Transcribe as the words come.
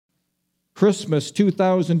Christmas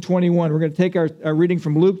 2021. We're going to take our reading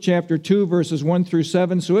from Luke chapter 2, verses 1 through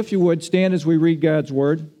 7. So if you would, stand as we read God's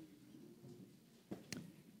word.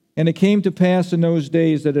 And it came to pass in those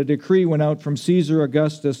days that a decree went out from Caesar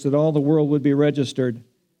Augustus that all the world would be registered.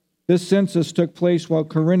 This census took place while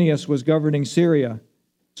Quirinius was governing Syria.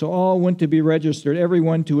 So all went to be registered,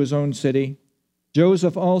 everyone to his own city.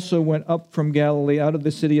 Joseph also went up from Galilee out of the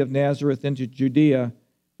city of Nazareth into Judea,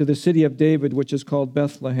 to the city of David, which is called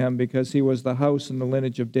Bethlehem, because he was the house and the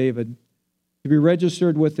lineage of David, to be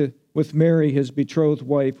registered with Mary, his betrothed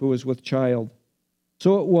wife, who was with child.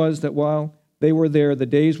 So it was that while they were there, the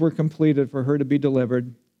days were completed for her to be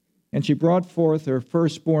delivered, and she brought forth her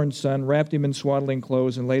firstborn son, wrapped him in swaddling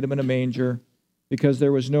clothes, and laid him in a manger, because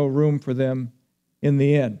there was no room for them in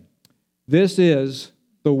the inn. This is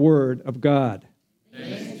the word of God.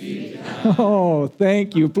 Thanks be to God. Oh,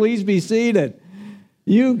 thank you. Please be seated.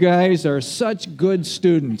 You guys are such good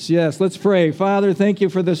students. Yes, let's pray. Father, thank you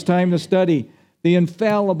for this time to study the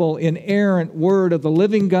infallible, inerrant word of the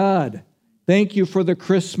living God. Thank you for the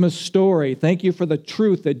Christmas story. Thank you for the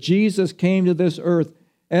truth that Jesus came to this earth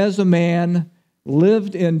as a man,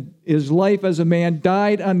 lived in his life as a man,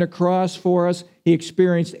 died on the cross for us. He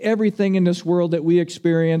experienced everything in this world that we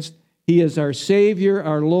experienced. He is our Savior,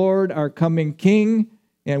 our Lord, our coming King,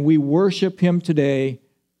 and we worship him today.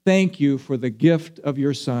 Thank you for the gift of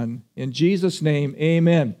your Son. In Jesus' name,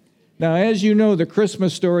 amen. Now, as you know, the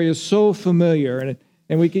Christmas story is so familiar,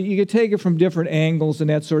 and you can take it from different angles and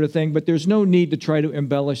that sort of thing, but there's no need to try to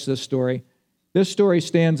embellish this story. This story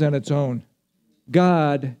stands on its own.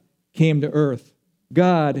 God came to earth.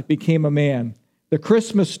 God became a man. The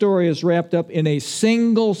Christmas story is wrapped up in a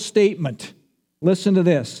single statement. Listen to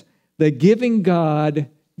this. The giving God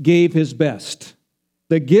gave his best.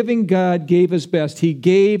 The giving God gave his best. He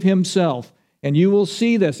gave himself. And you will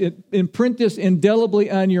see this. Imprint this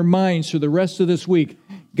indelibly on your minds for the rest of this week.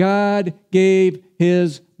 God gave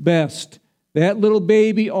his best. That little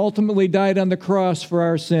baby ultimately died on the cross for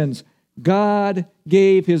our sins. God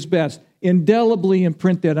gave his best. Indelibly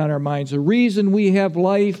imprint that on our minds. The reason we have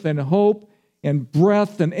life and hope and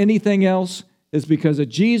breath and anything else is because of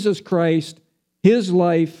Jesus Christ. His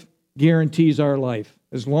life guarantees our life,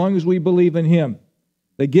 as long as we believe in him.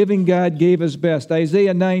 The giving God gave his best.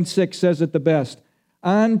 Isaiah 9:6 says it the best.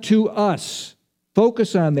 Unto us,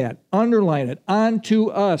 focus on that, underline it. Unto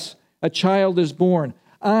us a child is born.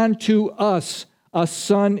 Unto us a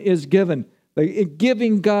son is given. The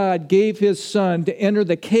giving God gave his Son to enter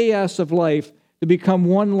the chaos of life, to become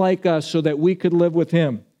one like us so that we could live with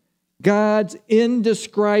him. God's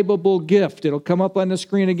indescribable gift. It'll come up on the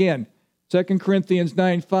screen again. 2 Corinthians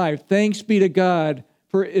 9:5. Thanks be to God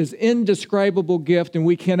for his indescribable gift, and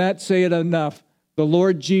we cannot say it enough. The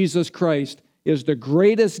Lord Jesus Christ is the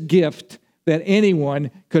greatest gift that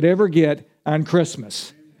anyone could ever get on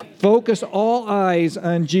Christmas. Focus all eyes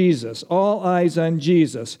on Jesus. All eyes on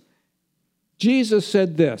Jesus. Jesus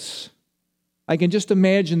said this. I can just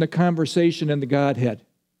imagine the conversation in the Godhead.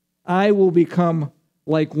 I will become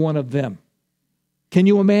like one of them. Can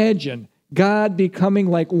you imagine God becoming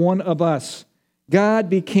like one of us? God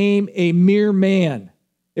became a mere man.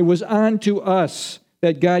 It was unto us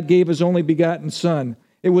that God gave his only begotten Son.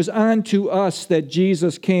 It was unto us that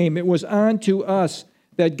Jesus came. It was unto us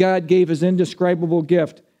that God gave his indescribable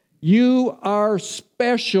gift. You are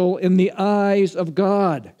special in the eyes of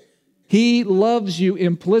God. He loves you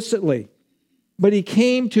implicitly. But he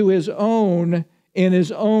came to his own, and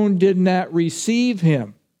his own did not receive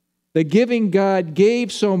him. The giving God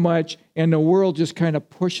gave so much, and the world just kind of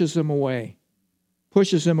pushes him away.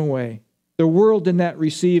 Pushes him away. The world did not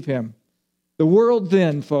receive him. The world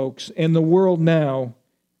then, folks, and the world now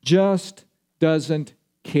just doesn't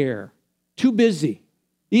care. Too busy.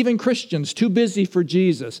 Even Christians, too busy for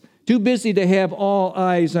Jesus. Too busy to have all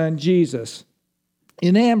eyes on Jesus.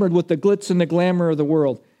 Enamored with the glitz and the glamour of the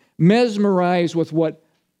world. Mesmerized with what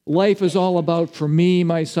life is all about for me,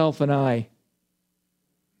 myself, and I.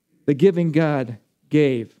 The giving God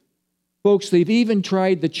gave. Folks, they've even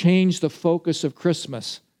tried to change the focus of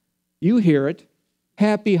Christmas. You hear it.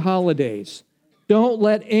 Happy holidays. Don't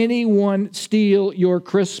let anyone steal your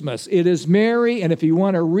Christmas. It is merry, and if you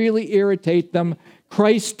want to really irritate them,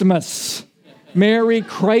 Christmas. Merry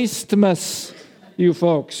Christmas, you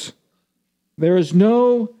folks. There is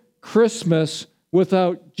no Christmas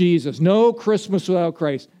without Jesus. No Christmas without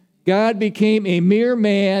Christ. God became a mere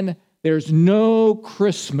man. There's no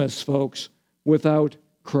Christmas, folks, without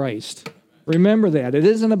Christ. Remember that. It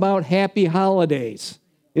isn't about happy holidays.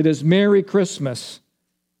 It is Merry Christmas.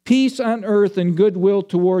 Peace on earth and goodwill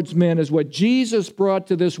towards men is what Jesus brought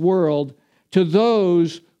to this world, to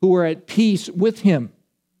those who are at peace with him.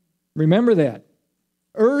 Remember that.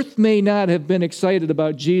 Earth may not have been excited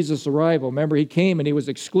about Jesus' arrival. Remember, he came and he was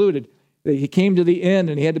excluded. He came to the end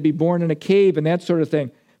and he had to be born in a cave and that sort of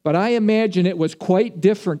thing. But I imagine it was quite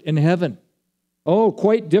different in heaven. Oh,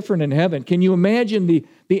 quite different in heaven. Can you imagine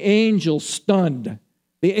the angels stunned?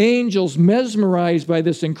 The angels mesmerized by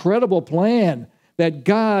this incredible plan that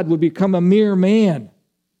God would become a mere man.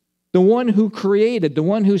 The one who created, the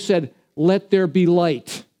one who said, "Let there be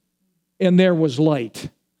light," and there was light.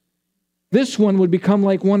 This one would become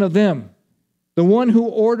like one of them. The one who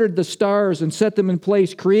ordered the stars and set them in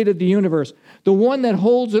place, created the universe. The one that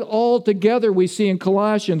holds it all together, we see in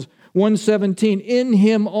Colossians 1:17. In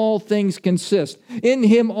him all things consist. In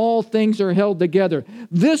him all things are held together.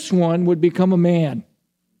 This one would become a man.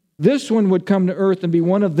 This one would come to earth and be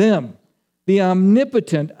one of them. The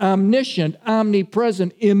omnipotent, omniscient,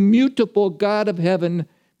 omnipresent, immutable God of heaven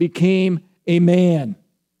became a man.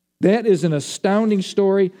 That is an astounding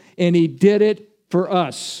story, and he did it for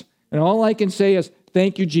us. And all I can say is,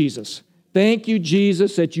 thank you, Jesus. Thank you,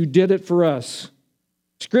 Jesus, that you did it for us.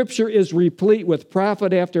 Scripture is replete with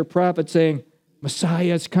prophet after prophet saying,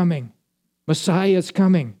 Messiah is coming. Messiah is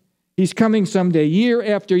coming. He's coming someday, year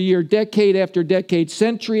after year, decade after decade,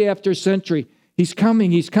 century after century. He's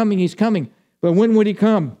coming, he's coming, he's coming. But when would he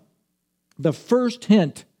come? The first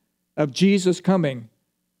hint of Jesus coming,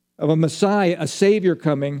 of a Messiah, a Savior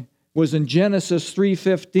coming, was in Genesis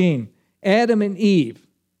 3:15. Adam and Eve.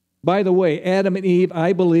 By the way, Adam and Eve,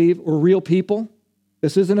 I believe, were real people.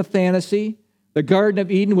 This isn't a fantasy. The Garden of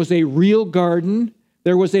Eden was a real garden.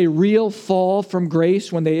 There was a real fall from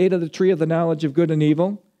grace when they ate of the tree of the knowledge of good and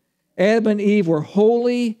evil. Adam and Eve were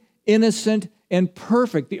holy, innocent, and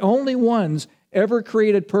perfect. The only ones ever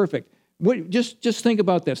created perfect. Just think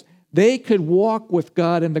about this. They could walk with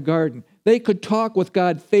God in the garden. They could talk with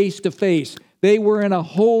God face to face. They were in a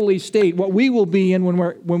holy state, what we will be in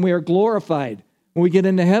when we are glorified, when we get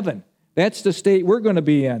into heaven. That's the state we're going to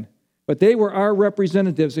be in. But they were our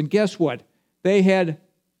representatives, and guess what? They had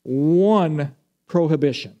one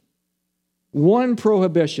prohibition. One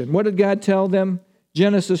prohibition. What did God tell them?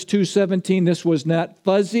 Genesis 2:17, this was not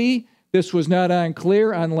fuzzy. This was not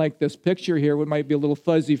unclear, unlike this picture here, what might be a little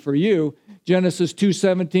fuzzy for you. Genesis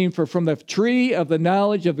 2:17, for from the tree of the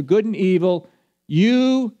knowledge of good and evil,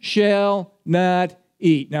 you shall not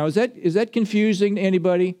eat. Now, is that confusing to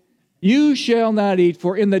anybody? You shall not eat,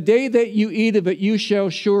 for in the day that you eat of it, you shall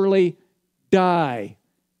surely die.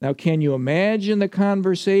 Now, can you imagine the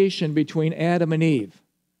conversation between Adam and Eve?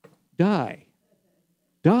 Die.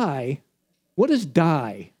 Die? What is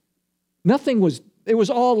die? It was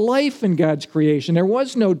all life in God's creation. There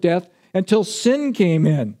was no death until sin came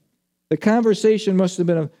in. The conversation must have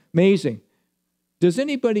been amazing. Does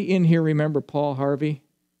anybody in here remember Paul Harvey?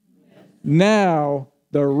 Yes. Now,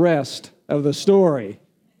 the rest of the story.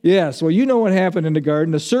 Yes, well, you know what happened in the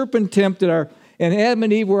garden. The serpent tempted and Adam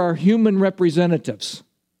and Eve were our human representatives.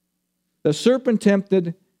 The serpent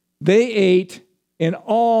tempted, they ate, and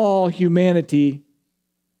all humanity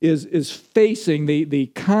is facing the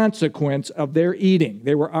consequence of their eating.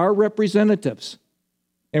 They were our representatives.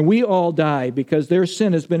 And we all die because their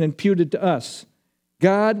sin has been imputed to us.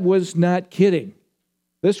 God was not kidding.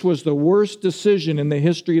 This was the worst decision in the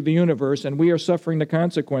history of the universe, and we are suffering the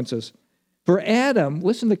consequences. For Adam,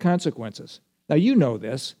 listen to the consequences. Now, you know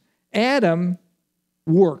this. Adam,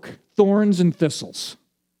 work, thorns and thistles.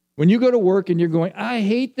 When you go to work and you're going, I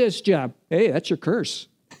hate this job, hey, that's your curse.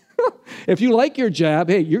 If you like your job,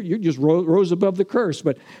 hey, you just rose above the curse.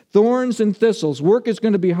 But thorns and thistles, work is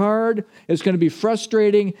going to be hard, it's going to be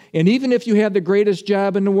frustrating, and even if you have the greatest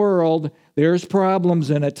job in the world, there's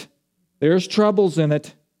problems in it. There's troubles in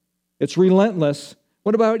it. It's relentless.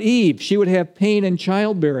 What about Eve? She would have pain in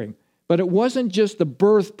childbearing. But it wasn't just the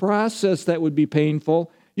birth process that would be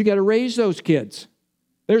painful. You got to raise those kids.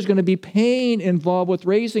 There's going to be pain involved with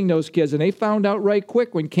raising those kids. And they found out right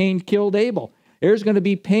quick when Cain killed Abel. There's going to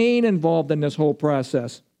be pain involved in this whole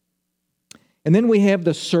process. And then we have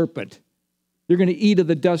the serpent. You're going to eat of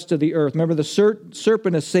the dust of the earth. Remember, the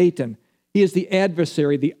serpent is Satan. He is the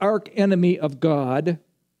adversary, the arch enemy of God.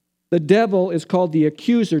 The devil is called the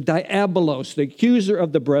accuser, diabolos, the accuser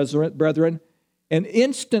of the brethren. And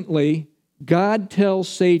instantly, God tells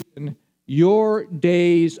Satan, your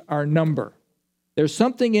days are numbered. There's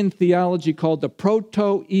something in theology called the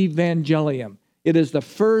proto-evangelium. It is the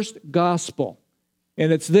first gospel.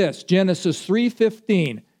 And it's this, Genesis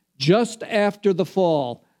 3:15, just after the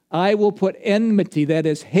fall, I will put enmity, that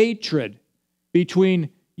is hatred, between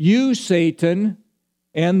you, Satan,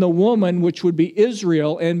 and the woman, which would be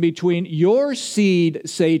Israel, and between your seed,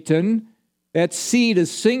 Satan, that seed is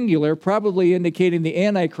singular, probably indicating the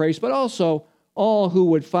Antichrist, but also all who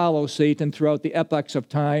would follow Satan throughout the epochs of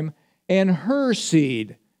time, and her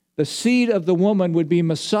seed, the seed of the woman, would be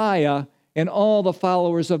Messiah and all the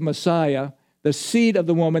followers of Messiah. The seed of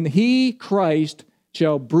the woman, he, Christ,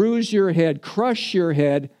 shall bruise your head, crush your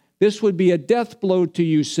head. This would be a death blow to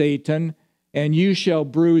you, Satan, and you shall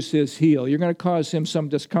bruise his heel. You're going to cause him some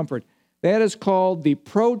discomfort. That is called the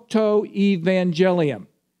proto-evangelium.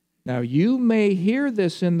 Now, you may hear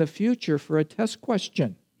this in the future for a test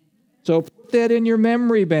question. So put that in your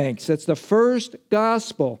memory banks. That's the first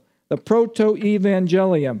gospel, the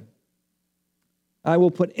proto-evangelium. I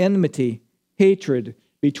will put enmity, hatred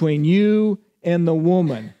between you and the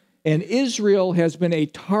woman. And Israel has been a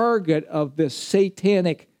target of this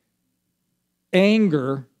satanic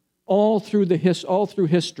anger all through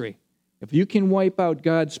history. If you can wipe out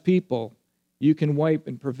God's people, you can wipe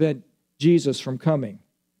and prevent Jesus from coming.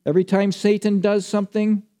 Every time Satan does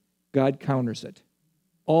something, God counters it,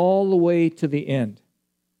 all the way to the end.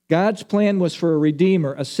 God's plan was for a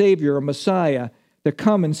Redeemer, a Savior, a Messiah to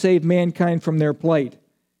come and save mankind from their plight.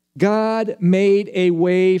 God made a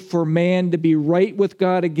way for man to be right with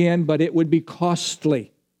God again, but it would be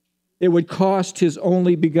costly. It would cost his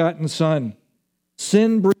only begotten Son.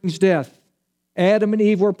 Sin brings death. Adam and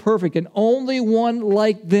Eve were perfect, and only one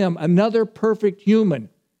like them, another perfect human,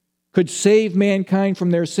 could save mankind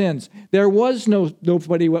from their sins. There was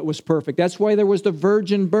nobody that was perfect. That's why there was the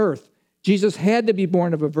virgin birth. Jesus had to be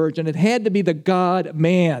born of a virgin. It had to be the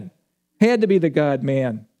God-man. Had to be the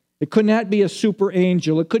God-man. It could not be a super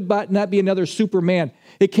angel. It could not be another Superman.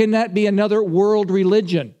 It cannot be another world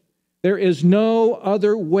religion. There is no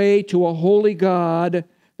other way to a holy God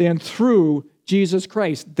than through Jesus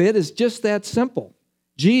Christ. That is just that simple.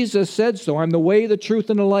 Jesus said so. I'm the way, the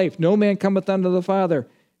truth, and the life. No man cometh unto the Father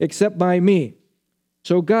except by me.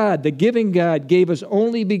 So God, the giving God, gave his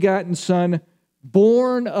only begotten Son,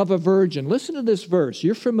 born of a virgin. Listen to this verse.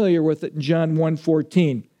 You're familiar with it in John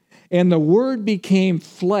 1:14. And the Word became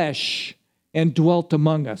flesh and dwelt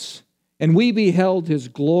among us. And we beheld his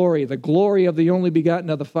glory, the glory of the only begotten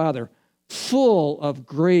of the Father, full of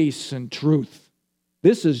grace and truth.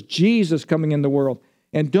 This is Jesus coming in the world.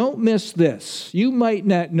 And don't miss this. You might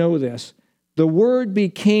not know this. The Word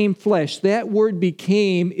became flesh. That word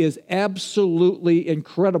became is absolutely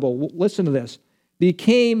incredible. Listen to this.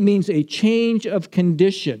 Became means a change of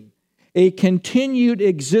condition, a continued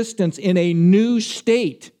existence in a new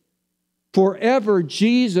state. Forever,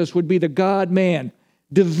 Jesus would be the God-man.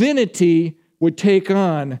 Divinity would take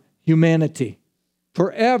on humanity.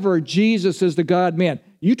 Forever, Jesus is the God-man.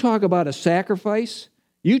 You talk about a sacrifice.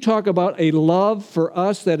 You talk about a love for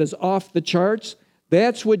us that is off the charts.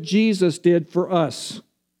 That's what Jesus did for us.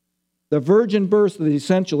 The virgin birth of the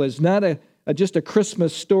essential is not just a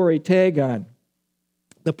Christmas story tag on.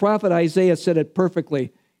 The prophet Isaiah said it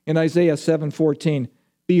perfectly in Isaiah 7:14.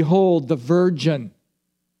 Behold, the virgin,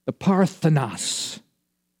 the Parthenos,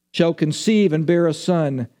 shall conceive and bear a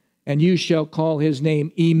son, and you shall call his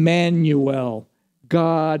name Emmanuel,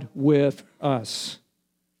 God with us.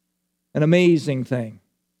 An amazing thing.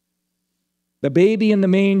 The baby in the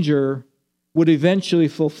manger would eventually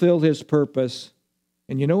fulfill his purpose.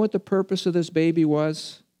 And you know what the purpose of this baby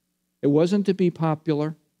was? It wasn't to be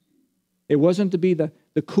popular. It wasn't to be the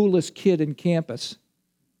coolest kid in campus.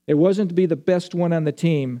 It wasn't to be the best one on the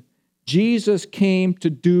team. Jesus came to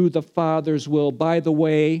do the Father's will. By the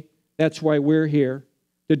way, that's why we're here,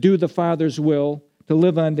 to do the Father's will, to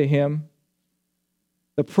live unto him.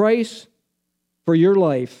 The price for your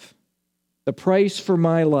life, the price for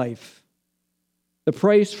my life, the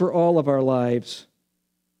price for all of our lives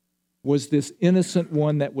was this innocent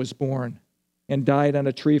one that was born and died on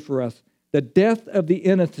a tree for us. The death of the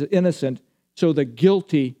innocent so the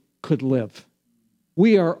guilty could live.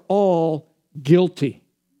 We are all guilty.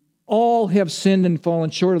 All have sinned and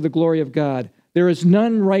fallen short of the glory of God. There is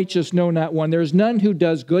none righteous, no, not one. There is none who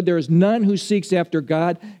does good. There is none who seeks after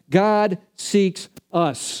God. God seeks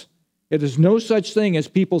us. It is no such thing as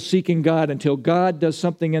people seeking God until God does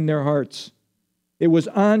something in their hearts. It was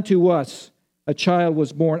unto us a child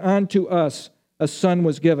was born. Unto us a son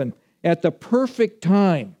was given. At the perfect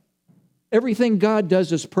time, everything God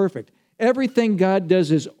does is perfect. Everything God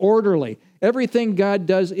does is orderly. Everything God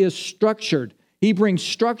does is structured. He brings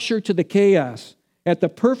structure to the chaos. At the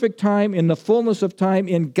perfect time, in the fullness of time,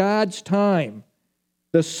 in God's time,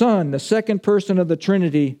 the Son, the second person of the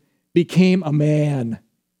Trinity, became a man.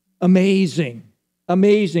 Amazing.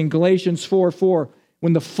 Amazing. Galatians 4:4.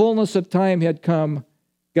 When the fullness of time had come,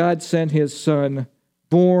 God sent his Son,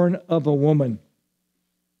 born of a woman.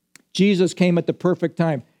 Jesus came at the perfect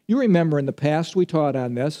time. You remember in the past, we taught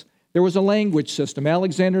on this. There was a language system.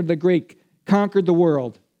 Alexander the Great conquered the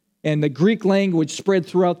world. and the Greek language spread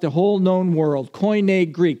throughout the whole known world.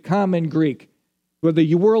 Koine Greek, common Greek, where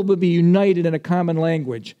the world would be united in a common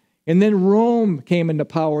language. And then Rome came into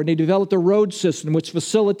power, and they developed a road system which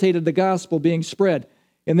facilitated the gospel being spread.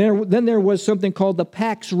 And then there was something called the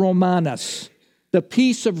Pax Romanus, the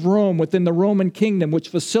peace of Rome within the Roman kingdom, which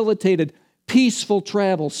facilitated peaceful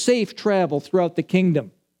travel, safe travel throughout the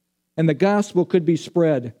kingdom. And the gospel could be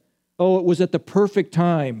spread. Oh, it was at the perfect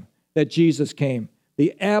time that Jesus came,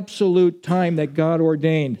 the absolute time that God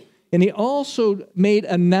ordained. And he also made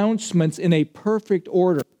announcements in a perfect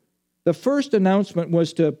order. The first announcement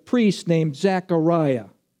was to a priest named Zechariah.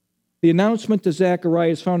 The announcement to Zechariah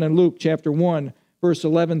is found in Luke chapter 1, verse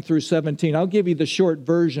 11 through 17. I'll give you the short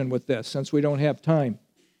version with this since we don't have time.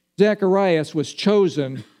 Zacharias was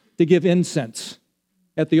chosen to give incense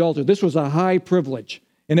at the altar. This was a high privilege,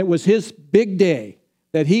 and it was his big day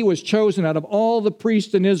that he was chosen out of all the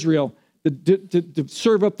priests in Israel to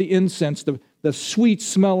serve up the incense, the sweet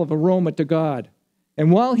smell of aroma to God.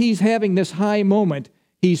 And while he's having this high moment,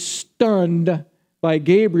 he's stunned by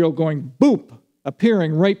Gabriel going boop,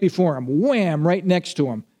 appearing right before him, wham, right next to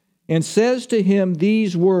him, and says to him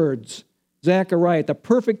these words, Zechariah, at the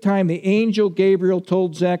perfect time, the angel Gabriel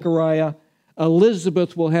told Zechariah,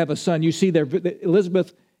 Elizabeth will have a son. You see there,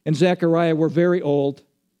 Elizabeth and Zechariah were very old,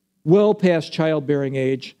 well past childbearing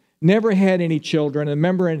age, never had any children. And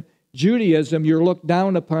remember, in Judaism, you're looked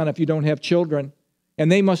down upon if you don't have children.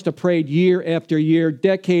 And they must have prayed year after year,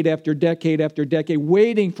 decade after decade after decade,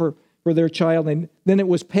 waiting for their child. And then it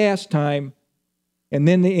was past time. And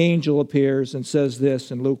then the angel appears and says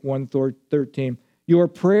this in Luke 1:13, your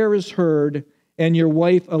prayer is heard, and your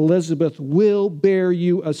wife Elizabeth will bear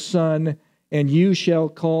you a son, and you shall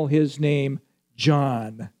call his name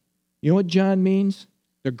John. You know what John means?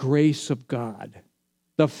 The grace of God.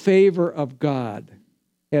 The favor of God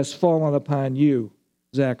has fallen upon you,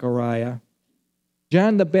 Zechariah.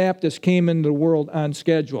 John the Baptist came into the world on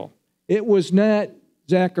schedule. It was not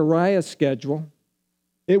Zechariah's schedule.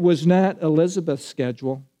 It was not Elizabeth's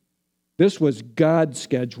schedule. This was God's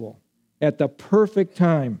schedule. At the perfect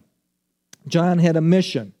time, John had a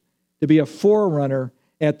mission to be a forerunner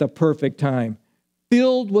at the perfect time,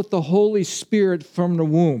 filled with the Holy Spirit from the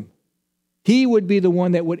womb. He would be the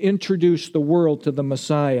one that would introduce the world to the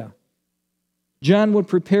Messiah. John would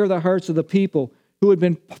prepare the hearts of the people who had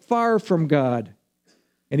been far from God,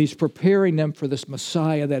 and he's preparing them for this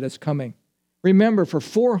Messiah that is coming. Remember, for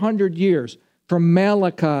 400 years, from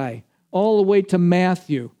Malachi all the way to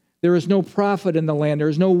Matthew, there is no prophet in the land. There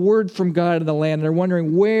is no word from God in the land. And they're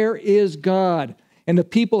wondering, where is God? And the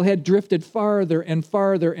people had drifted farther and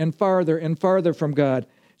farther and farther and farther from God.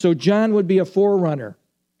 So John would be a forerunner.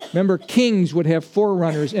 Remember, kings would have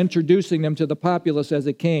forerunners introducing them to the populace as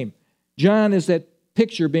it came. John is that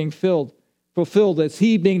picture being fulfilled as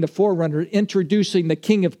he being the forerunner, introducing the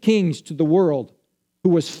King of Kings to the world who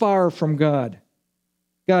was far from God.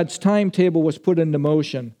 God's timetable was put into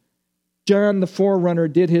motion. John, the forerunner,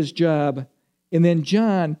 did his job, and then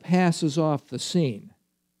John passes off the scene.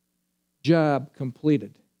 Job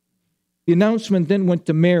completed. The announcement then went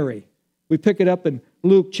to Mary. We pick it up in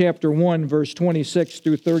Luke chapter 1, verse 26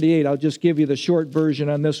 through 38. I'll just give you the short version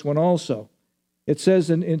on this one also. It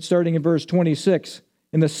says, starting in verse 26,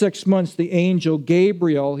 in the 6 months, the angel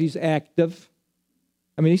Gabriel, he's active.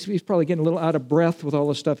 I mean, he's probably getting a little out of breath with all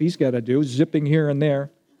the stuff he's got to do, zipping here and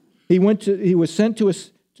there. He was sent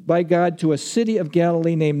by God to a city of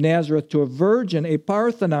Galilee named Nazareth, to a virgin, a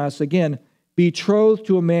Parthenos, again, betrothed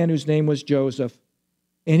to a man whose name was Joseph.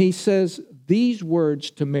 And he says these words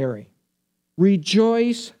to Mary,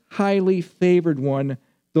 rejoice, highly favored one,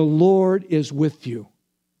 the Lord is with you.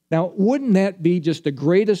 Now, wouldn't that be just the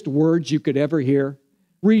greatest words you could ever hear?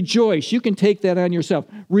 Rejoice. You can take that on yourself.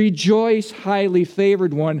 Rejoice, highly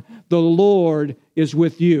favored one, the Lord is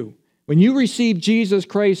with you. When you receive Jesus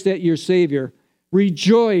Christ as your Savior,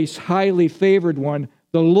 rejoice, highly favored one,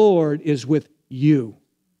 the Lord is with you.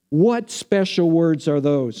 What special words are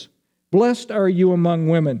those? Blessed are you among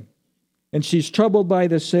women. And she's troubled by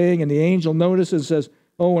this saying, and the angel notices, says,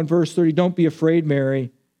 oh, in verse 30, don't be afraid,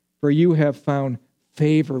 Mary, for you have found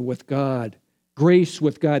favor with God, grace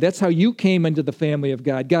with God. That's how you came into the family of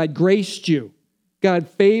God. God graced you. God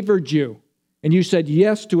favored you. And you said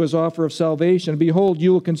yes to his offer of salvation. Behold,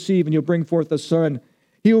 you will conceive and you'll bring forth a son.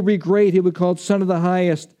 He will be great. He will be called Son of the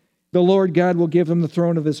Highest. The Lord God will give him the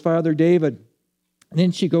throne of his father David. And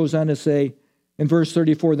then she goes on to say in verse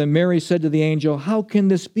 34, then Mary said to the angel, how can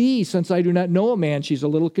this be, since I do not know a man? She's a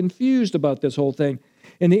little confused about this whole thing.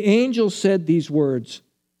 And the angel said these words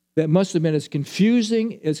that must have been as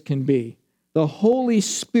confusing as can be. The Holy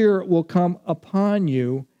Spirit will come upon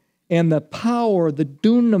you, and the power, the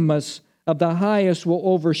dunamis of the highest will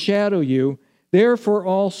overshadow you. Therefore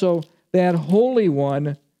also that Holy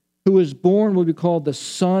One who is born will be called the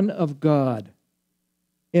Son of God.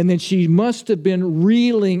 And then she must have been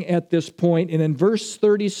reeling at this point. And in verse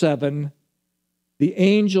 37, the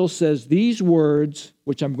angel says these words,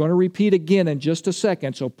 which I'm going to repeat again in just a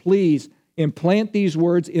second. So please implant these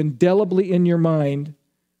words indelibly in your mind.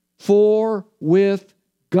 For with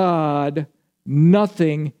God,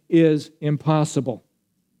 nothing is impossible.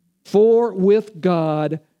 For with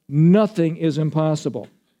God, nothing is impossible.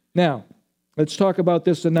 Now, let's talk about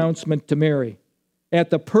this announcement to Mary.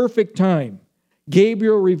 At the perfect time,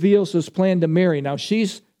 Gabriel reveals his plan to Mary. Now,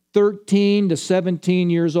 she's 13 to 17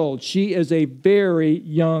 years old. She is a very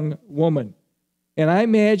young woman. And I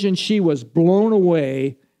imagine she was blown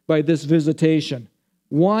away by this visitation.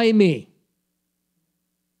 Why me?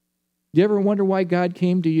 Do you ever wonder why God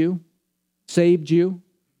came to you, saved you?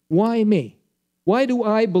 Why me? Why do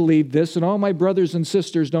I believe this and all my brothers and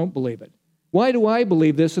sisters don't believe it? Why do I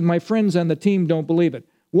believe this and my friends on the team don't believe it?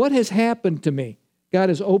 What has happened to me? God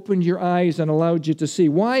has opened your eyes and allowed you to see.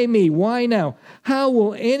 Why me? Why now? How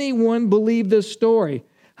will anyone believe this story?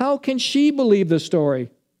 How can she believe the story?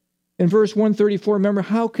 In verse 134, remember,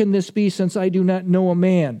 how can this be since I do not know a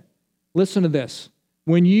man? Listen to this.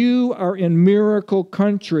 When you are in miracle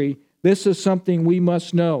country, this is something we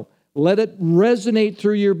must know. Let it resonate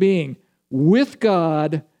through your being. With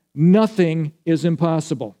God, nothing is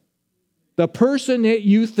impossible. The person that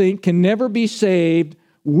you think can never be saved,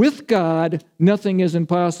 with God, nothing is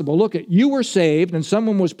impossible. Look, you were saved and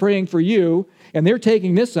someone was praying for you, and they're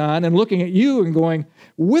taking this on and looking at you and going,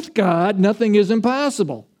 with God, nothing is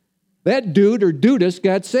impossible. That dude or dudess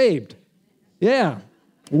got saved. Yeah,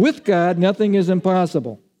 with God, nothing is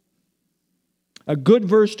impossible. A good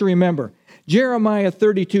verse to remember. Jeremiah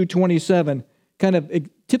 32:27 kind of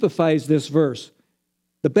typifies this verse.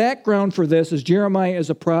 The background for this is Jeremiah is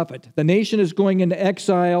a prophet. The nation is going into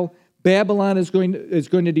exile. Babylon is going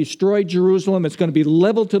to destroy Jerusalem. It's going to be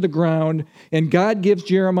leveled to the ground. And God gives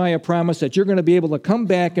Jeremiah a promise that you're going to be able to come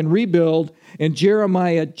back and rebuild. And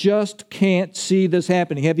Jeremiah just can't see this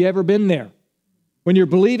happening. Have you ever been there? When you're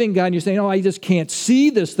believing God and you're saying, oh, I just can't see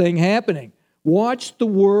this thing happening. Watch the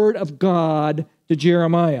word of God to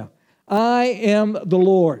Jeremiah. I am the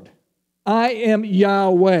Lord. I am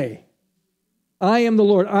Yahweh. I am the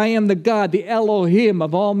Lord. I am the God, the Elohim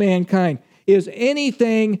of all mankind. Is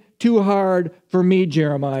anything too hard for me,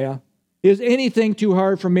 Jeremiah? Is anything too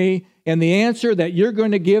hard for me? And the answer that you're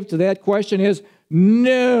going to give to that question is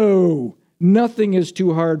no. Nothing is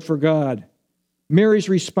too hard for God. Mary's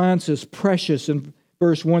response is precious in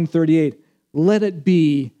verse 138. Let it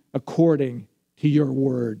be according to your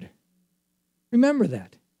word. Remember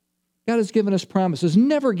that. God has given us promises.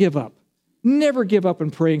 Never give up. Never give up in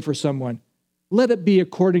praying for someone. Let it be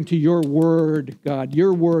according to your word, God,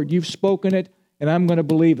 your word. You've spoken it, and I'm going to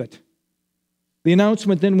believe it. The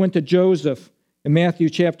announcement then went to Joseph in Matthew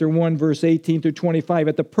chapter 1, verse 18 through 25.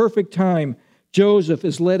 At the perfect time, Joseph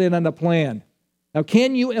is let in on the plan. Now,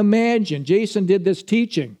 can you imagine? Jason did this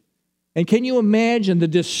teaching. And can you imagine the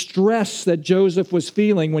distress that Joseph was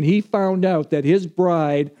feeling when he found out that his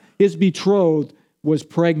bride, his betrothed, was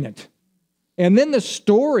pregnant? And then the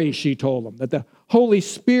story she told him, that the Holy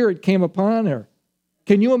Spirit came upon her.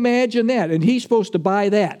 Can you imagine that? And he's supposed to buy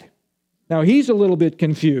that. Now, he's a little bit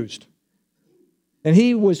confused. And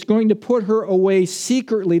he was going to put her away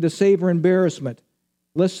secretly to save her embarrassment.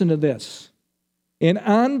 Listen to this. An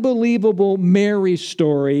unbelievable Mary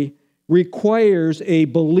story requires a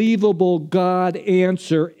believable God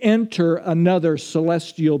answer. Enter another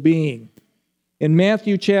celestial being. In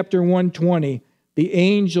Matthew chapter 1:20, the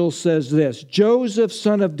angel says this, Joseph,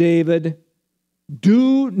 son of David,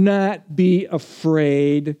 do not be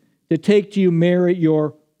afraid to take to you Mary,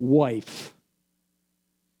 your wife.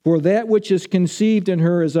 For that which is conceived in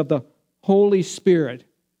her is of the Holy Spirit.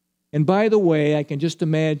 And by the way, I can just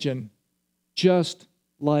imagine, just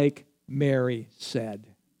like Mary said.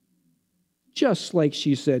 Just like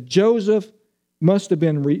she said. Joseph must have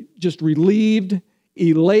been just relieved,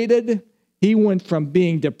 elated. He went from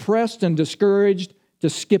being depressed and discouraged to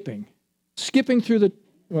skipping through the,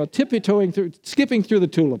 skipping through the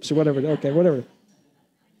tulips or whatever. Okay, whatever.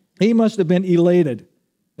 He must have been elated.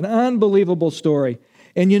 An unbelievable story.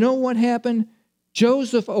 And you know what happened?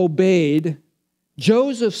 Joseph obeyed.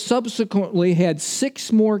 Joseph subsequently had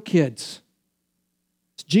 6 more kids.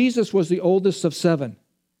 Jesus was the oldest of 7.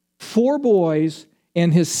 4 boys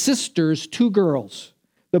and his sisters, 2 girls.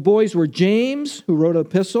 The boys were James, who wrote an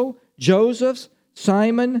epistle, Joseph,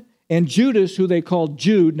 Simon, and Judas, who they called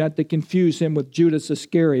Jude, not to confuse him with Judas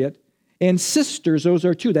Iscariot. And sisters, those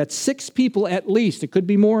are 2. That's 6 people at least. It could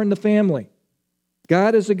be more in the family.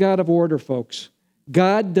 God is a God of order, folks.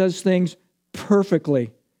 God does things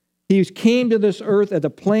perfectly. He came to this earth at the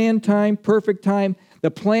planned time, perfect time.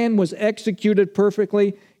 The plan was executed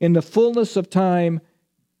perfectly. In the fullness of time,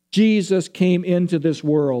 Jesus came into this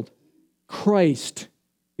world. Christ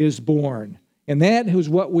is born. And that is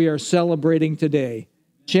what we are celebrating today.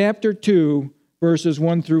 Chapter 2, verses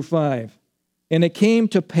 1 through 5. And it came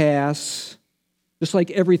to pass, just like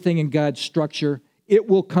everything in God's structure, it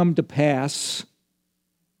will come to pass.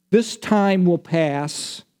 This time will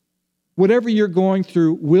pass. Whatever you're going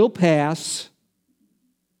through will pass.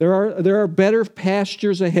 There are better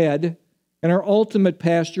pastures ahead, and our ultimate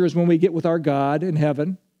pasture is when we get with our God in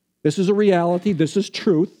heaven. This is a reality. This is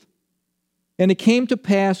truth. And it came to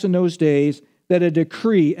pass in those days that a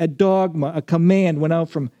decree, a dogma, a command went out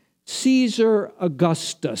from Caesar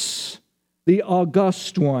Augustus, the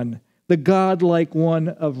august one, the godlike one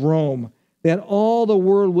of Rome, that all the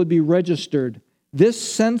world would be registered. This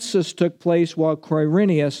census took place while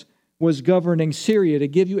Quirinius was governing Syria, to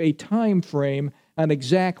give you a time frame on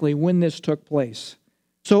exactly when this took place.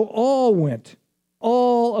 So all went.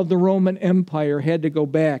 All of the Roman Empire had to go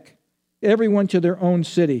back, everyone to their own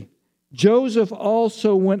city. Joseph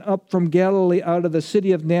also went up from Galilee out of the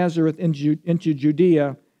city of Nazareth into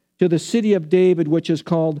Judea to the city of David, which is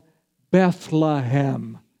called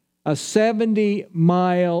Bethlehem, a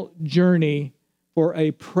 70-mile journey for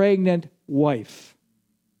a pregnant wife.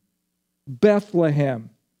 Bethlehem,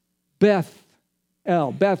 Beth,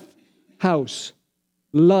 house,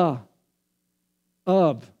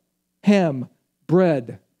 of, hem,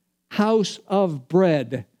 bread. House of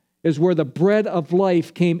bread is where the bread of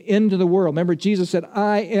life came into the world. Remember, Jesus said,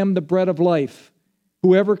 I am the bread of life.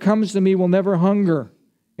 Whoever comes to me will never hunger,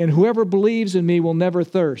 and whoever believes in me will never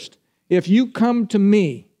thirst. If you come to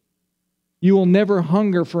me, you will never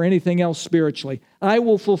hunger for anything else spiritually. I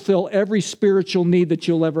will fulfill every spiritual need that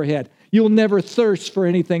you'll ever had. You'll never thirst for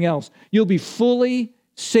anything else. You'll be fully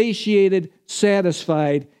satiated,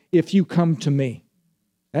 satisfied if you come to me.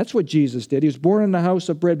 That's what Jesus did. He was born in the house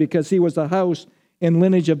of bread because he was the house and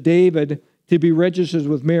lineage of David, to be registered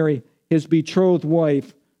with Mary, his betrothed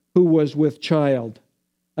wife, who was with child.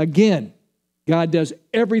 Again, God does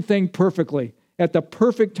everything perfectly at the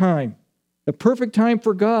perfect time. The perfect time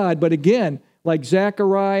for God, but again, like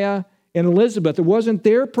Zechariah and Elizabeth, it wasn't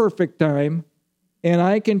their perfect time. And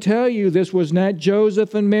I can tell you, this was not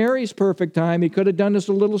Joseph and Mary's perfect time. He could have done this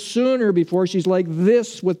a little sooner before she's like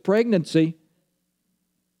this with pregnancy.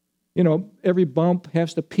 You know, every bump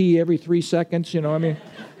has to pee every 3 seconds, on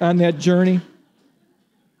that journey.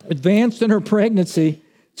 Advanced in her pregnancy,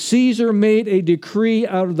 Caesar made a decree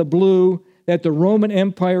out of the blue that the Roman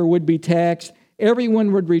Empire would be taxed.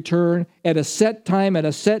 Everyone would return at a set time, at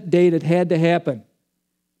a set date. It had to happen.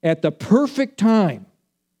 At the perfect time,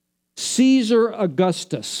 Caesar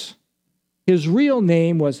Augustus, his real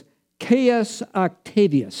name was Caius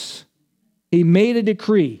Octavius. He made a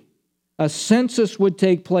decree. A census would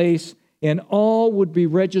take place, and all would be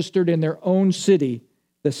registered in their own city,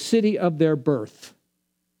 the city of their birth.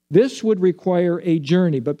 This would require a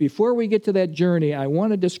journey. But before we get to that journey, I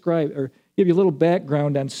want to describe or give you a little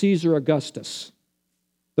background on Caesar Augustus.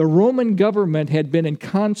 The Roman government had been in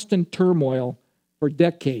constant turmoil for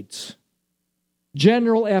decades.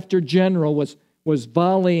 General after general was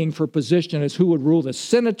volleying for position as who would rule this.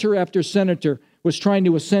 Senator after senator was trying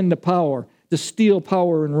to ascend to power, to steal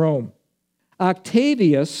power in Rome.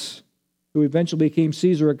 Octavius, who eventually became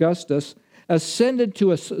Caesar Augustus, ascended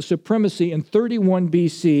to a supremacy in 31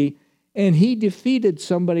 BC, and he defeated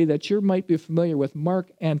somebody that you might be familiar with,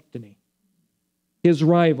 Mark Antony, his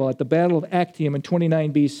rival at the Battle of Actium in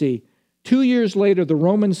 29 BC. 2 years later, the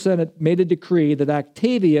Roman Senate made a decree that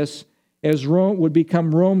Octavius as Rome would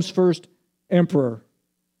become Rome's first emperor,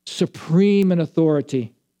 supreme in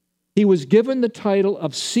authority. He was given the title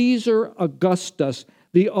of Caesar Augustus,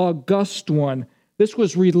 the August one. This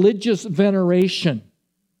was religious veneration.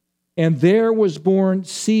 And there was born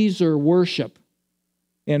Caesar worship.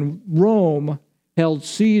 And Rome held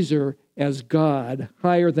Caesar as God,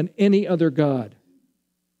 higher than any other god.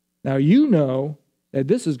 Now you know that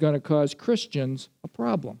this is going to cause Christians a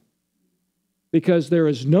problem, because there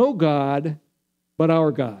is no God but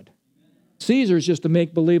our God. Caesar's just a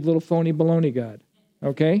make-believe little phony baloney god,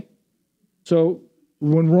 okay? So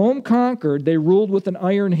when Rome conquered, they ruled with an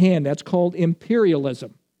iron hand. That's called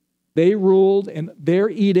imperialism. They ruled, and their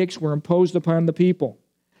edicts were imposed upon the people.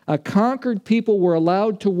 A conquered people were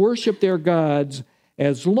allowed to worship their gods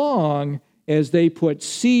as long as they put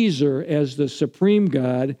Caesar as the supreme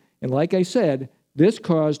god. And like I said, this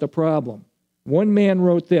caused a problem. One man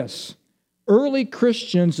wrote this: Early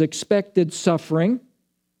Christians expected suffering.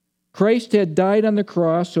 Christ had died on the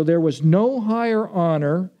cross, so there was no higher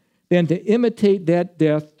honor than to imitate that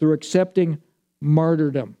death through accepting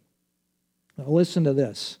martyrdom. Now listen to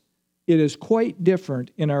this. It is quite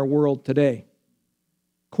different in our world today.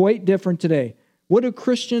 Quite different today. What do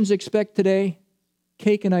Christians expect today?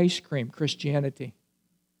 Cake and ice cream, Christianity.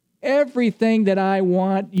 Everything that I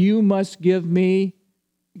want, you must give me.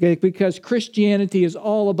 Because Christianity is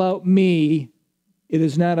all about me. It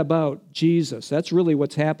is not about Jesus. That's really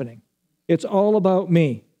what's happening. It's all about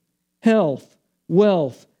me. Health,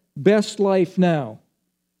 wealth, best life now.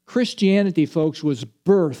 Christianity, folks, was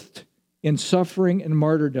birthed in suffering and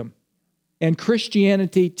martyrdom. And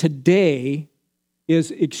Christianity today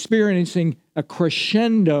is experiencing a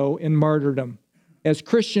crescendo in martyrdom as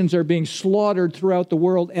Christians are being slaughtered throughout the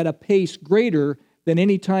world at a pace greater than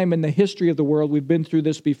any time in the history of the world. We've been through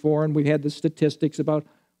this before, and we've had the statistics about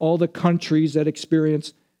all the countries that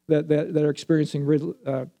are experiencing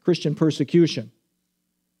Christian persecution.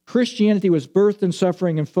 Christianity was birthed in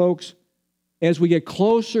suffering, and folks, as we get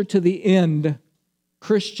closer to the end,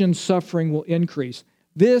 Christian suffering will increase.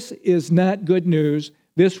 This is not good news.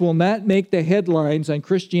 This will not make the headlines on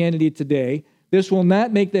Christianity today. This will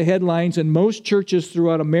not make the headlines in most churches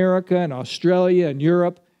throughout America and Australia and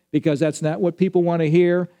Europe, because that's not what people want to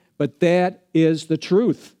hear, but that is the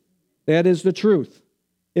truth. That is the truth.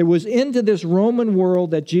 It was into this Roman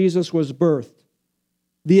world that Jesus was birthed.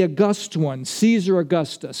 The august one, Caesar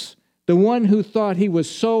Augustus, the one who thought he was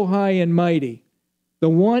so high and mighty, the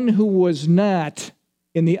one who was not,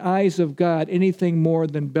 in the eyes of God, anything more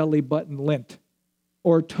than belly button lint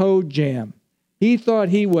or toe jam. He thought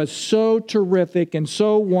he was so terrific and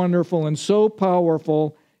so wonderful and so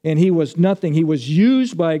powerful, and he was nothing. He was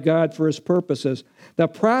used by God for his purposes. The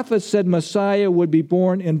prophet said Messiah would be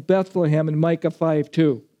born in Bethlehem in Micah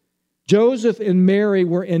 5:2. Joseph and Mary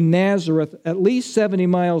were in Nazareth, at least 70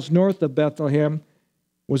 miles north of Bethlehem.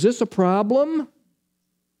 Was this a problem?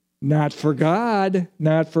 Not for God.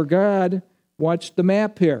 Not for God. Watch the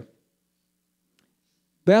map here.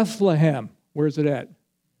 Bethlehem. Where's it at?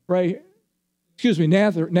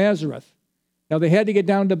 Nazareth. Now they had to get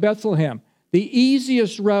down to Bethlehem. The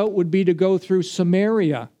easiest route would be to go through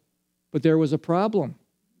Samaria, but there was a problem.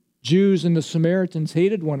 Jews and the Samaritans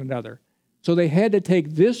hated one another. So they had to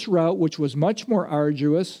take this route, which was much more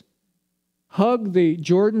arduous, hug the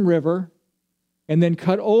Jordan River, and then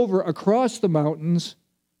cut over across the mountains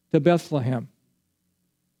to Bethlehem.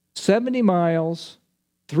 70 miles,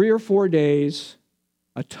 3 or 4 days,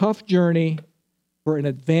 a tough journey for an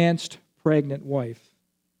advanced pregnant wife.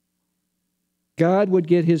 God would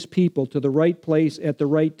get his people to the right place at the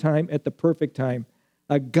right time, at the perfect time.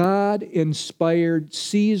 A God-inspired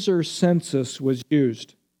Caesar census was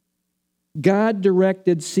used. God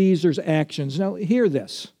directed Caesar's actions. Now, hear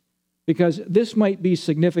this, because this might be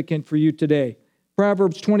significant for you today.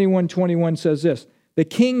 Proverbs 21:21 says this, "The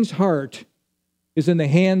king's heart is in the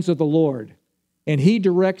hands of the Lord, and he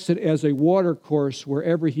directs it as a watercourse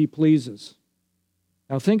wherever he pleases."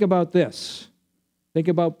 Now, think about this. Think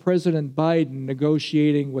about President Biden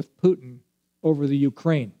negotiating with Putin over the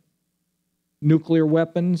Ukraine. Nuclear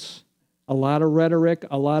weapons, a lot of rhetoric,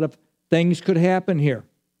 a lot of things could happen here.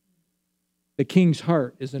 The king's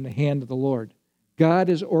heart is in the hand of the Lord. God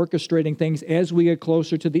is orchestrating things as we get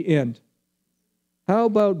closer to the end. How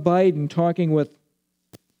about Biden talking with,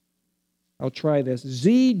 I'll try this,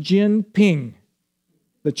 Xi Jinping,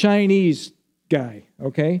 the Chinese guy,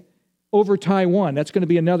 okay, over Taiwan? That's going to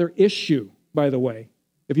be another issue, by the way.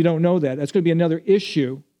 If you don't know that, that's going to be another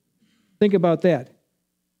issue. Think about that.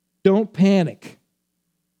 Don't panic.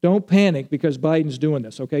 Don't panic because Biden's doing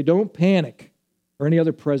this, okay? Don't panic, or any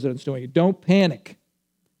other president's doing it. Don't panic.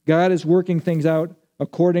 God is working things out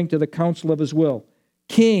according to the counsel of his will.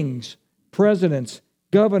 Kings, presidents,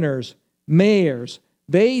 governors, mayors,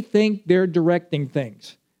 they think they're directing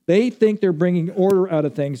things. They think they're bringing order out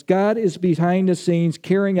of things. God is behind the scenes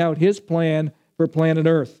carrying out his plan for planet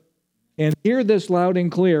Earth. And hear this loud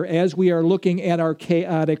and clear as we are looking at our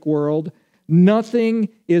chaotic world. Nothing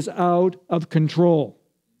is out of control.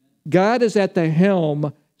 God is at the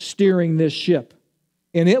helm steering this ship.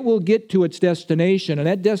 And it will get to its destination. And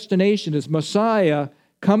that destination is Messiah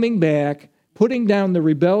coming back, putting down the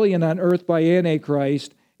rebellion on earth by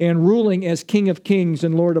Antichrist, and ruling as King of Kings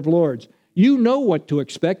and Lord of Lords. You know what to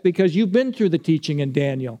expect because you've been through the teaching in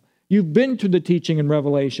Daniel. You've been through the teaching in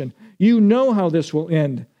Revelation. You know how this will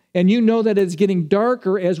end. And you know that it's getting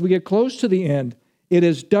darker as we get close to the end. It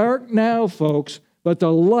is dark now, folks, but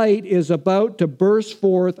the light is about to burst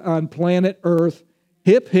forth on planet Earth.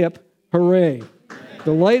 Hip, hip, hooray.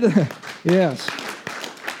 The light of, yes.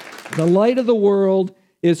 The light of the world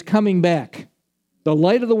is coming back. The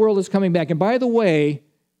light of the world is coming back. And by the way,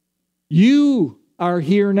 you are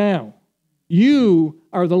here now. You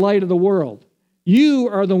are the light of the world. You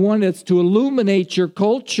are the one that's to illuminate your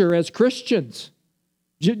culture as Christians.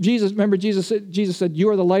 Jesus said, you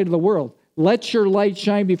are the light of the world. Let your light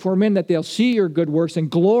shine before men that they'll see your good works and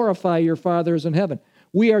glorify your Father who's in heaven.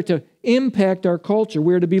 We are to impact our culture.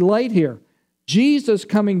 We are to be light here. Jesus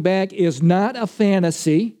coming back is not a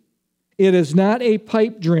fantasy. It is not a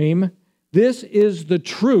pipe dream. This is the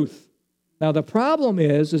truth. Now, the problem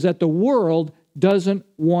is that the world doesn't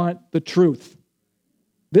want the truth.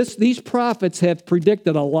 These prophets have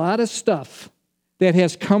predicted a lot of stuff that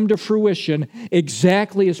has come to fruition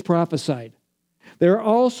exactly as prophesied. There are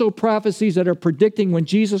also prophecies that are predicting when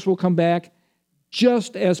Jesus will come back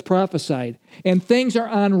just as prophesied. And things are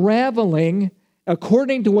unraveling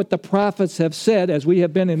according to what the prophets have said, as we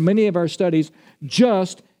have been in many of our studies,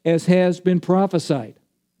 just as has been prophesied.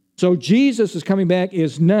 So Jesus is coming back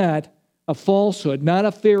is not a falsehood, not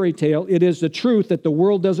a fairy tale. It is the truth that the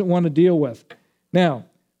world doesn't want to deal with. Now,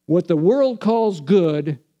 what the world calls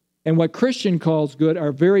good and what Christian calls good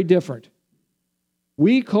are very different.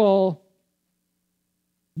 We call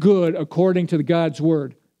good according to God's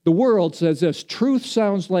word. The world says this: truth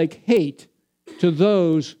sounds like hate to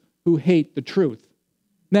those who hate the truth.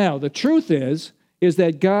 Now, the truth is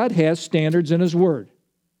that God has standards in his word.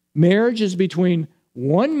 Marriage is between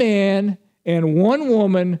one man and one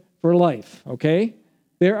woman for life, okay?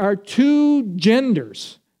 There are two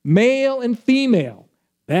genders, male and female.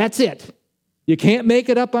 That's it. You can't make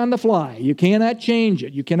it up on the fly. You cannot change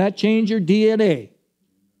it. You cannot change your DNA.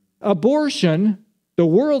 Abortion, the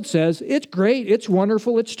world says, it's great, it's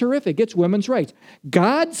wonderful, it's terrific, it's women's rights.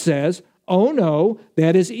 God says, oh no,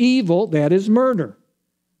 that is evil, that is murder.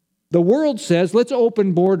 The world says, let's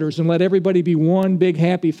open borders and let everybody be one big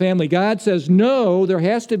happy family. God says, no, there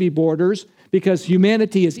has to be borders because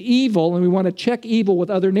humanity is evil and we want to check evil with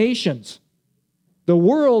other nations. The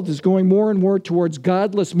world is going more and more towards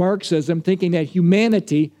godless Marxism, thinking that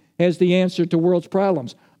humanity has the answer to world's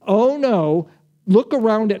problems. Oh no, look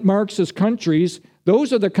around at Marxist countries.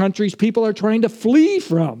 Those are the countries people are trying to flee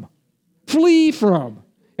from. Flee from.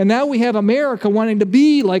 And now we have America wanting to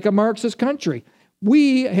be like a Marxist country.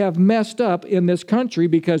 We have messed up in this country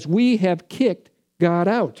because we have kicked God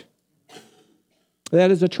out.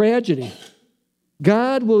 That is a tragedy.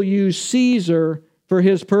 God will use Caesar for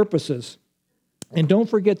his purposes. And don't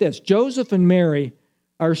forget this, Joseph and Mary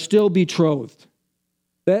are still betrothed.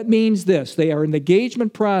 That means this, they are in the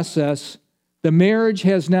engagement process. The marriage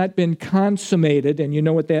has not been consummated, and you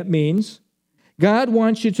know what that means. God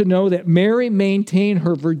wants you to know that Mary maintained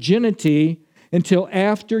her virginity until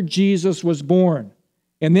after Jesus was born.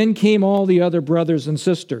 And then came all the other brothers and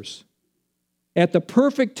sisters. At the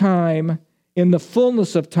perfect time, in the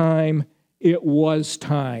fullness of time, it was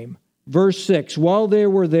time. Verse 6, while they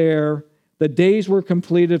were there, the days were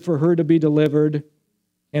completed for her to be delivered.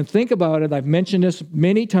 And think about it, I've mentioned this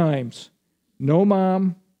many times. No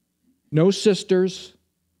mom, no sisters,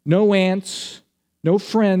 no aunts, no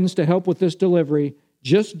friends to help with this delivery,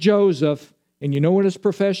 just Joseph. And you know what his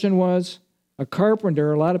profession was? A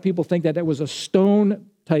carpenter. A lot of people think that was a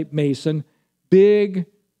stone-type mason. Big,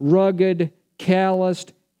 rugged,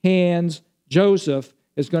 calloused hands. Joseph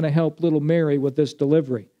is going to help little Mary with this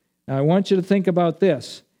delivery. Now, I want you to think about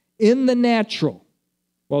this. In the natural,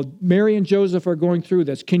 while Mary and Joseph are going through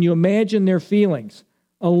this, can you imagine their feelings?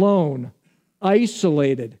 Alone,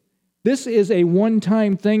 isolated. This is a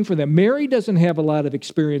one-time thing for them. Mary doesn't have a lot of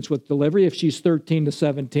experience with delivery if she's 13 to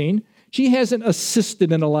 17. She hasn't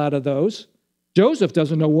assisted in a lot of those. Joseph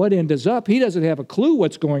doesn't know what end is up. He doesn't have a clue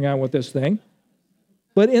what's going on with this thing.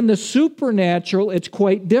 But in the supernatural, it's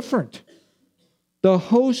quite different. The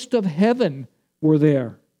host of heaven were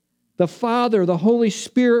there. The Father, the Holy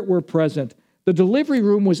Spirit were present. The delivery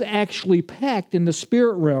room was actually packed in the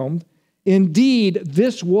spirit realm. Indeed,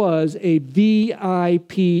 this was a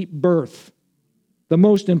VIP birth, the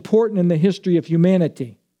most important in the history of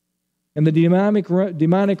humanity. And the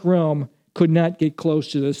demonic realm could not get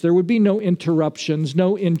close to this. There would be no interruptions,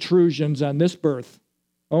 no intrusions on this birth.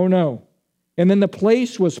 Oh no. And then the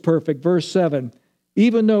place was perfect. Verse 7,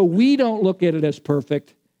 even though we don't look at it as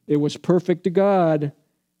perfect, it was perfect to God.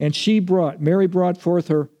 And Mary brought forth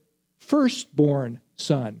her firstborn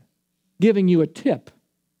son, giving you a tip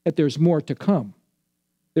that there's more to come.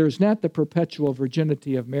 There's not the perpetual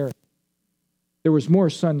virginity of Mary. There was more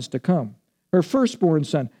sons to come. Her firstborn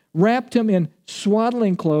son, wrapped him in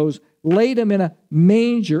swaddling clothes, laid him in a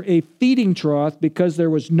manger, a feeding trough, because there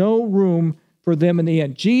was no room for them in the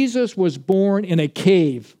inn. Jesus was born in a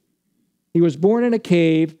cave. He was born in a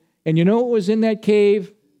cave. And you know what was in that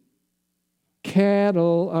cave?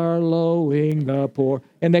 Cattle are lowing the poor.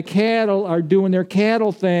 And the cattle are doing their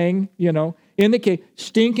cattle thing, in the cave,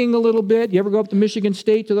 stinking a little bit. You ever go up to Michigan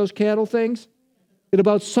State to those cattle things? It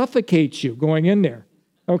about suffocates you going in there.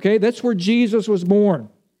 Okay, that's where Jesus was born.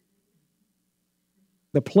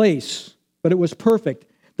 The place, but it was perfect.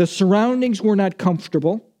 The surroundings were not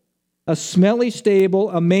comfortable. A smelly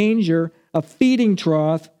stable, a manger, a feeding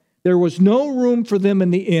trough. There was no room for them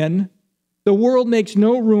in the inn. The world makes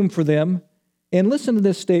no room for them. And listen to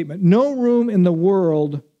this statement. No room in the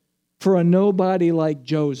world for a nobody like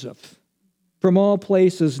Joseph. From all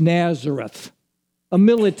places, Nazareth, a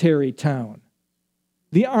military town,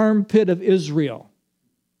 the armpit of Israel.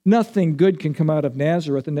 Nothing good can come out of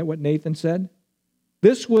Nazareth. Isn't that what Nathan said?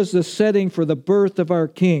 This was the setting for the birth of our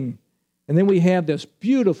King. And then we have this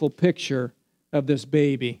beautiful picture of this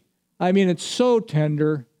baby. I mean, it's so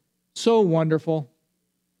tender, so wonderful.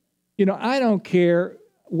 I don't care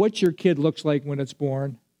what your kid looks like when it's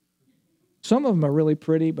born. Some of them are really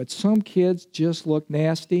pretty, but some kids just look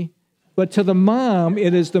nasty. But to the mom,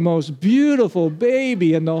 it is the most beautiful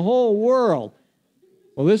baby in the whole world.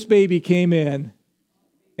 Well, this baby came in,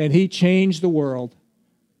 and he changed the world.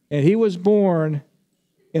 And he was born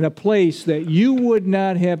in a place that you would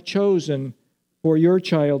not have chosen for your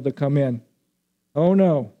child to come in. Oh,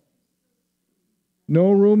 no.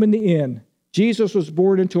 No room in the inn. Jesus was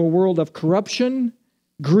born into a world of corruption,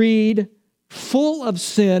 greed, full of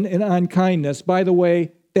sin and unkindness. By the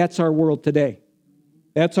way, that's our world today.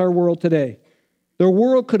 That's our world today. The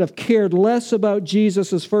world could have cared less about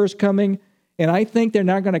Jesus' first coming, and I think they're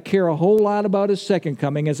not going to care a whole lot about his second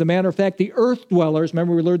coming. As a matter of fact, the earth dwellers,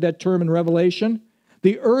 remember we learned that term in Revelation?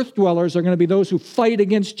 The earth dwellers are going to be those who fight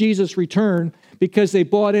against Jesus' return because they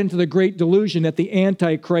bought into the great delusion that the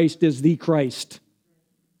Antichrist is the Christ.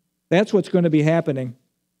 That's what's going to be happening.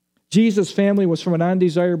 Jesus' family was from an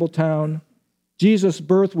undesirable town. Jesus'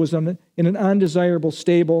 birth was in an undesirable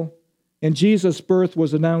stable. And Jesus' birth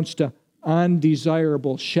was announced to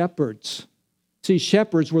undesirable shepherds. See,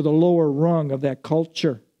 shepherds were the lower rung of that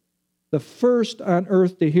culture. The first on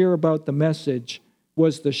earth to hear about the message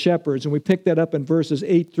was the shepherds. And we pick that up in verses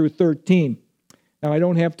 8 through 13. Now, I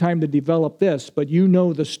don't have time to develop this, but you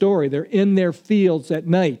know the story. They're in their fields at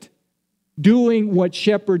night, doing what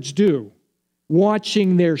shepherds do,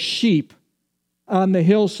 watching their sheep on the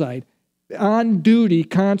hillside, on duty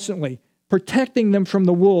constantly, protecting them from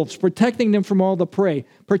the wolves, protecting them from all the prey,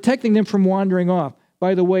 protecting them from wandering off.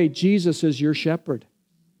 By the way, Jesus is your shepherd.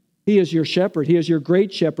 He is your shepherd. He is your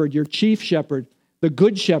great shepherd, your chief shepherd, the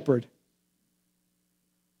good shepherd.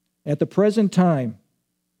 At the present time,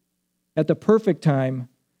 at the perfect time,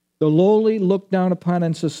 the lowly looked down upon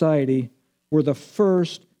in society were the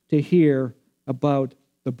first to hear about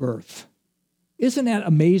the birth. Isn't that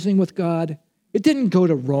amazing with God? It didn't go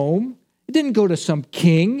to Rome. It didn't go to some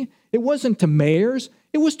king. It wasn't to mayors.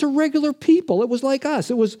 It was to regular people. It was like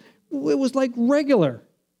us. It was like regular.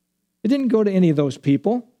 It didn't go to any of those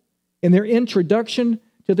people. And their introduction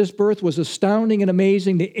to this birth was astounding and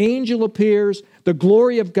amazing. The angel appears. The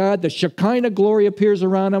glory of God, the Shekinah glory appears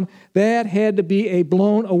around them. That had to be a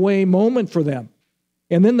blown away moment for them.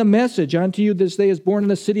 And then the message, unto you this day is born in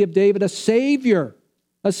the city of David a Savior.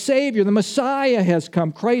 A Savior. The Messiah has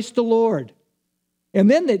come, Christ the Lord. And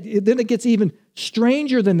then it gets even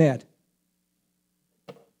stranger than that.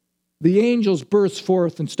 The angels burst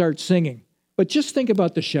forth and start singing. But just think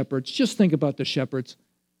about the shepherds. Just think about the shepherds.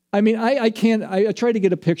 I mean, I try to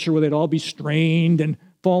get a picture where they'd all be strained and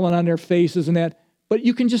falling on their faces and that. But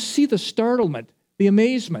you can just see the startlement, the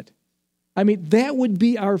amazement. I mean, that would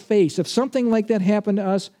be our face. If something like that happened to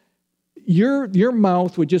us, your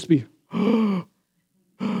mouth would just be, I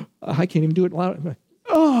can't even do it loud.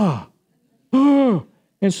 Oh.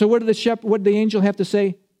 And so what did the angel have to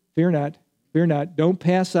say? Fear not, fear not. Don't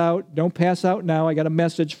pass out. Don't pass out now. I got a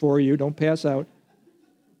message for you. Don't pass out.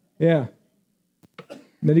 Yeah.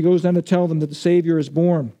 And then he goes on to tell them that the Savior is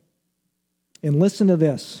born. And listen to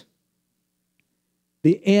this.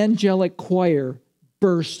 The angelic choir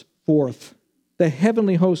bursts forth. The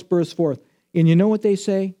heavenly host bursts forth. And you know what they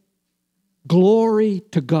say? Glory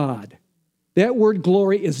to God. That word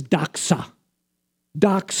glory is doxa.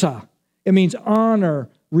 Doxa. It means honor,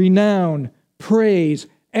 renown, praise,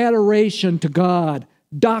 adoration to God.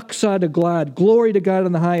 Doxa to God. Glory to God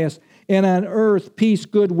in the highest. And on earth, peace,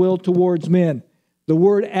 goodwill towards men. The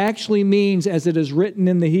word actually means, as it is written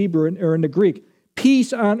in the Hebrew or in the Greek,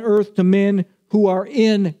 peace on earth to men who are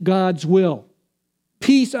in God's will.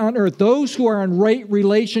 Peace on earth. Those who are in right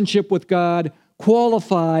relationship with God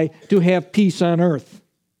qualify to have peace on earth.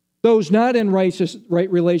 Those not in right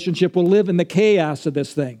relationship will live in the chaos of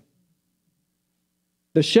this thing.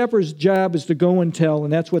 The shepherd's job is to go and tell,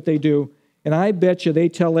 and that's what they do. And I bet you they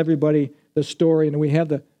tell everybody the story. And we have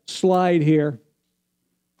the slide here.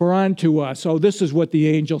 For unto us, oh, this is what the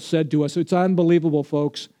angel said to us. It's unbelievable,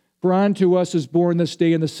 folks. For unto us is born this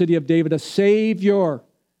day in the city of David a Savior,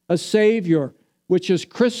 which is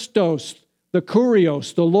Christos, the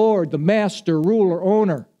Kurios, the Lord, the Master, ruler,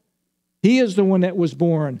 owner. He is the one that was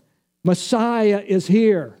born. Messiah is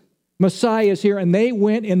here. Messiah is here. And they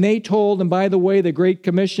went and they told, and by the way, the Great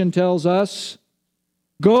Commission tells us,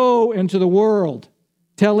 go into the world.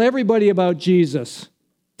 Tell everybody about Jesus,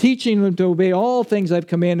 teaching them to obey all things I've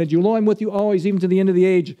commanded you. Lo, I'm with you always, even to the end of the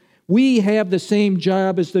age. We have the same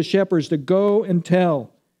job as the shepherds to go and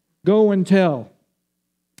tell. Go and tell.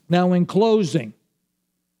 Now, in closing,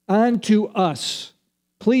 unto us,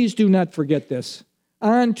 please do not forget this.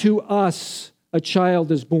 Unto us a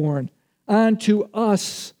child is born. Unto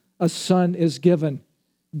us a son is given.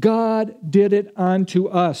 God did it unto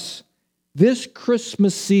us. This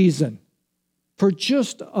Christmas season, for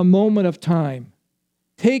just a moment of time,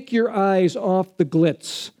 take your eyes off the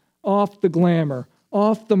glitz, off the glamour,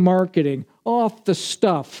 off the marketing, off the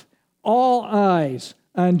stuff. All eyes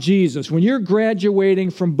on Jesus. When you're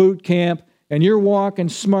graduating from boot camp and you're walking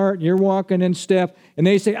smart, and you're walking in step, and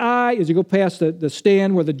they say, as you go past the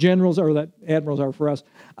stand where the generals or the admirals are for us,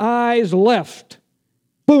 eyes left.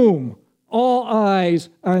 Boom. All eyes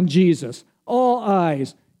on Jesus. All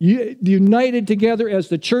eyes. United together as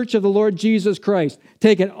the church of the Lord Jesus Christ.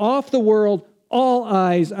 Take it off the world. All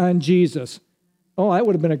eyes on Jesus. Oh, that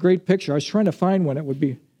would have been a great picture. I was trying to find one that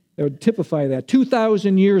would typify that.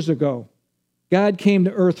 2,000 years ago, God came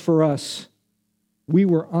to earth for us. We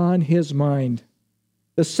were on his mind.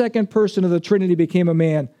 The second person of the Trinity became a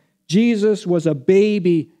man. Jesus was a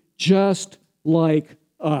baby just like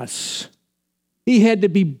us. He had to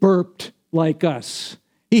be burped like us.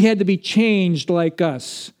 He had to be changed like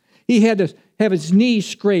us. He had to have his knee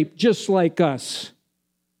scraped just like us.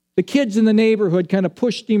 The kids in the neighborhood kind of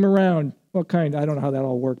pushed him around. Well, I don't know how that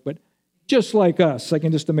all worked, but just like us, I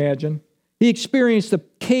can just imagine. He experienced the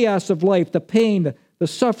chaos of life, the pain, the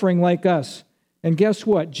suffering like us. And guess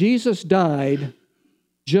what? Jesus died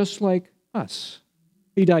just like us.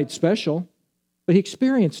 He died special, but he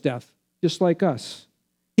experienced death just like us.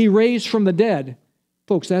 He raised from the dead.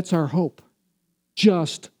 Folks, that's our hope.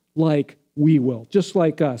 Just like we will, just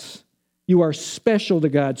like us. You are special to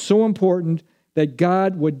God, so important that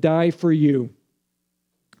God would die for you.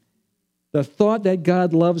 The thought that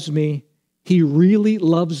God loves me, he really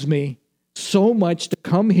loves me so much to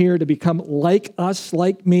come here to become like us,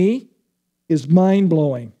 like me, is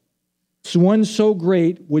mind-blowing. So one so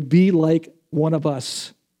great would be like one of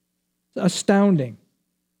us. It's astounding.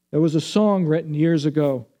 There was a song written years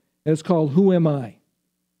ago, and it's called Who Am I?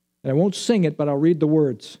 And I won't sing it, but I'll read the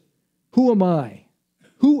words. Who am I?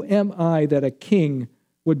 Who am I that a king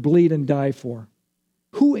would bleed and die for?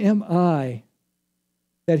 Who am I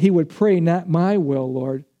that he would pray, not my will,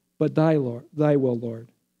 Lord, but thy will,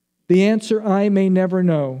 Lord? The answer I may never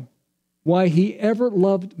know, why he ever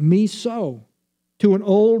loved me so. To an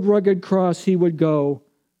old rugged cross he would go,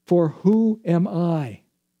 for who am I?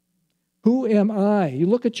 Who am I? You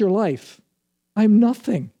look at your life. I'm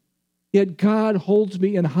nothing. Yet God holds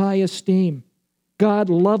me in high esteem. God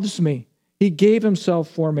loves me. He gave himself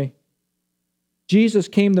for me. Jesus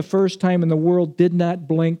came the first time and the world did not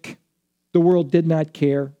blink. The world did not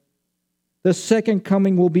care. The second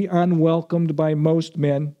coming will be unwelcomed by most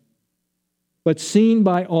men, but seen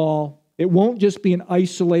by all. It won't just be in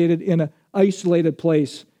an isolated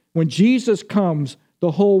place. When Jesus comes,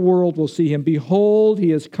 the whole world will see him. Behold,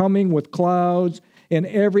 he is coming with clouds, and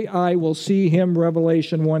every eye will see him,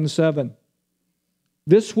 Revelation 1:7.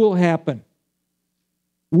 This will happen.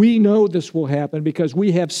 We know this will happen because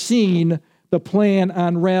we have seen the plan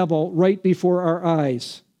unravel right before our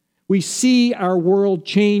eyes. We see our world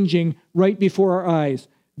changing right before our eyes,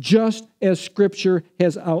 just as Scripture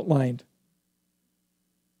has outlined.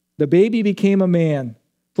 The baby became a man,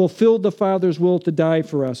 fulfilled the Father's will to die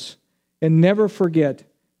for us. And never forget,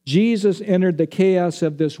 Jesus entered the chaos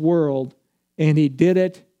of this world, and he did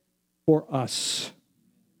it for us.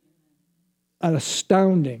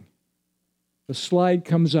 Astounding. The slide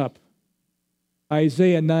comes up.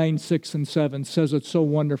 Isaiah 9:6-7 says it so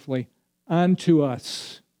wonderfully. Unto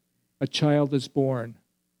us a child is born.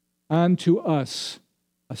 Unto us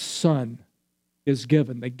a son is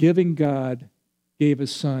given. The giving God gave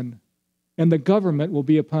his son. And the government will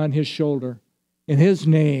be upon his shoulder. And his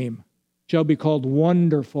name shall be called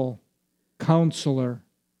Wonderful, Counselor,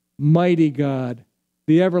 Mighty God,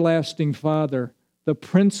 the Everlasting Father, the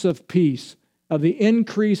Prince of Peace. Of the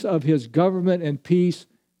increase of his government and peace,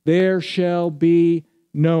 there shall be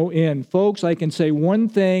no end. Folks, I can say one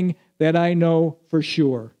thing that I know for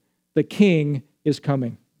sure. The King is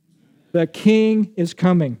coming. The King is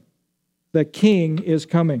coming. The King is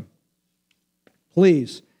coming.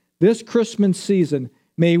 Please, this Christmas season,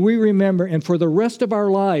 may we remember, and for the rest of our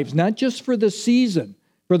lives, not just for the season,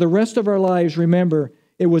 for the rest of our lives, remember,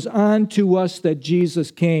 it was on to us that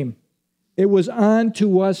Jesus came. It was on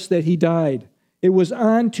to us that He died. It was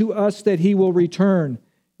on to us that He will return.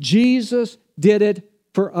 Jesus did it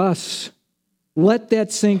for us. Let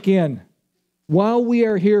that sink in. While we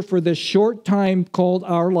are here for this short time called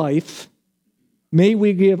our life, may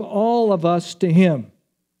we give all of us to Him.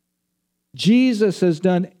 Jesus has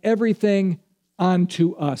done everything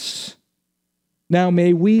unto us. Now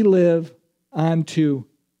may we live unto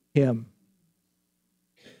Him.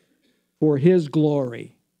 For His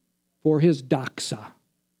glory, for His doxa,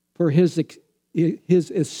 for His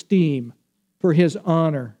esteem, for His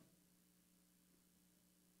honor.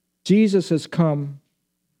 Jesus has come.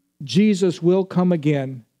 Jesus will come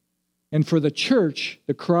again. And for the church,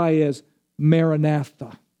 the cry is,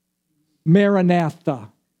 Maranatha.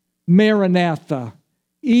 Maranatha. Maranatha.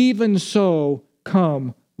 Even so,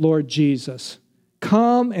 come, Lord Jesus.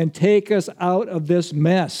 Come and take us out of this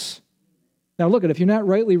mess. Now look, if you're not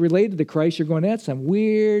rightly related to Christ, you're going, that's some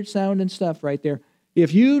weird sounding stuff right there.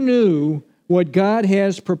 If you knew what God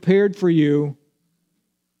has prepared for you,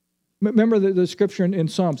 remember the scripture in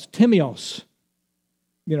Psalms, Timios,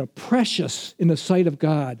 precious in the sight of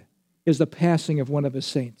God is the passing of one of His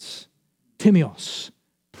saints. Timios,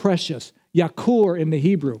 precious. Yakur in the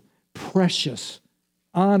Hebrew, precious.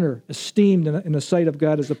 Honor, esteemed in the sight of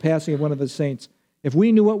God is the passing of one of His saints. If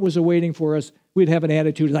we knew what was awaiting for us, we'd have an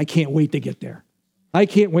attitude, I can't wait to get there. I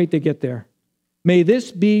can't wait to get there. May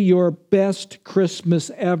this be your best Christmas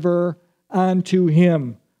ever unto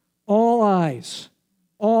Him. All eyes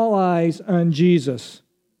on Jesus.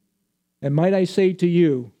 And might I say to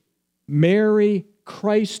you, Merry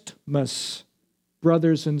Christmas,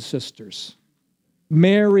 brothers and sisters.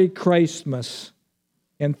 Merry Christmas.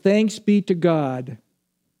 And thanks be to God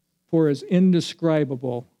for His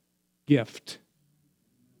indescribable gift.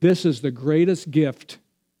 This is the greatest gift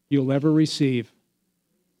you'll ever receive.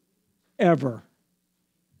 Ever.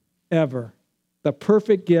 Ever. The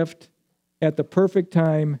perfect gift at the perfect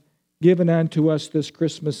time given unto us this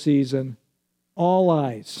Christmas season. All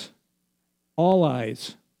eyes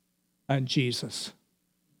on Jesus.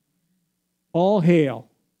 All hail,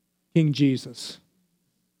 King Jesus.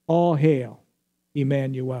 All hail,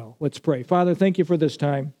 Emmanuel. Let's pray. Father, thank You for this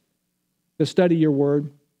time to study Your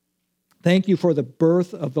word. Thank You for the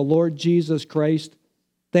birth of the Lord Jesus Christ.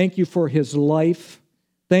 Thank You for His life.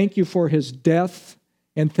 Thank You for His death.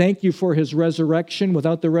 And thank You for His resurrection.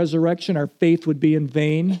 Without the resurrection, our faith would be in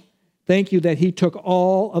vain. Thank You that He took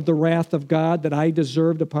all of the wrath of God that I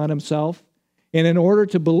deserved upon Himself. And in order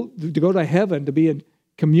to go to heaven, to be in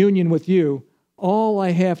communion with You, all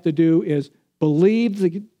I have to do is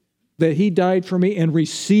believe that He died for me and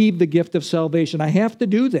receive the gift of salvation. I have to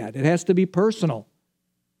do that. It has to be personal.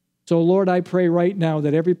 So, Lord, I pray right now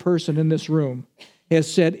that every person in this room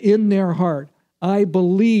has said in their heart, I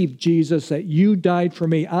believe, Jesus, that You died for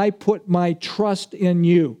me. I put my trust in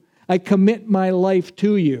You. I commit my life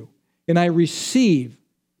to You, and I receive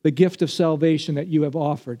the gift of salvation that You have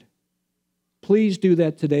offered. Please do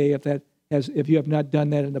that today if you have not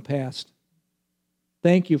done that in the past.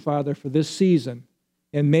 Thank You, Father, for this season.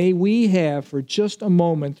 And may we have, for just a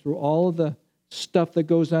moment, through all of the stuff that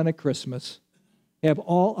goes on at Christmas, have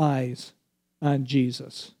all eyes on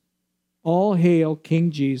Jesus. All hail,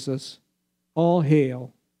 King Jesus. All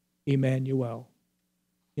hail, Emmanuel.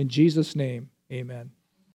 In Jesus' name, amen.